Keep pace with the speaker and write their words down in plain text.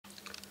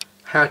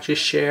how to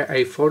share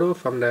a photo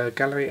from the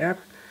gallery app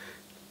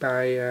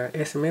by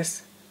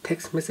SMS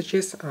text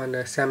messages on the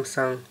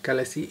Samsung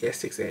Galaxy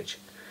S6 Edge.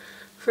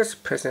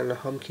 First, press on the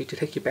home key to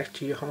take you back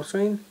to your home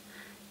screen,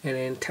 and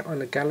then tap on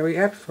the gallery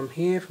app from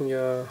here, from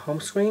your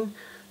home screen.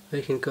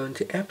 You can go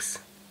into apps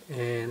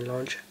and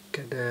launch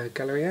the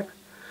gallery app.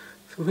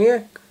 From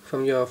here,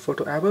 from your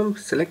photo album,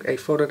 select a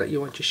photo that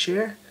you want to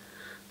share.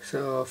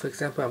 So for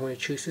example, I'm going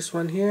to choose this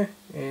one here,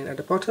 and at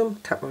the bottom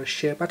tap on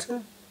share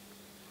button.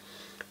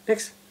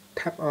 Next,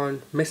 tap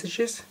on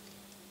messages,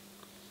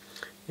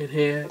 and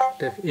here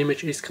the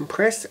image is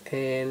compressed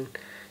and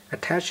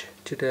attached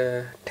to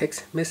the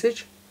text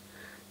message.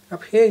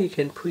 Up here you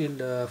can put in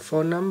the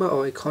phone number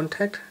or a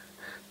contact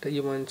that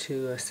you want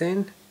to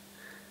send.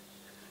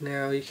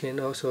 Now you can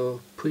also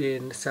put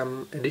in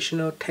some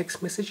additional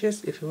text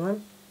messages if you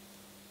want.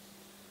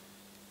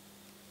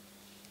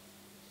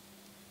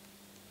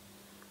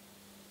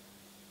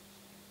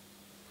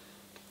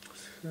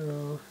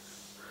 So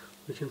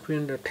we can put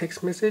in the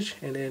text message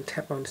and then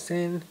tap on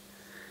send,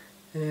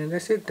 and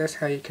that's it. That's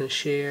how you can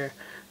share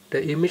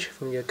the image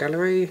from your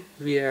gallery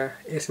via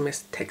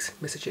SMS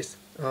text messages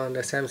on the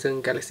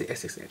Samsung Galaxy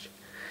S6 Edge.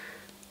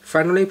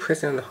 Finally,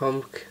 press on the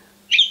home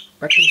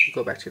button to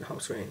go back to the home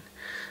screen.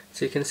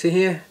 So you can see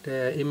here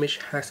the image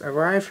has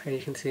arrived, and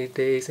you can see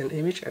there is an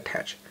image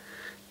attached.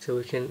 So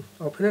we can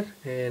open it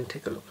and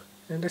take a look,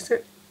 and that's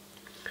it.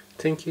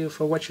 Thank you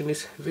for watching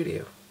this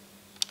video.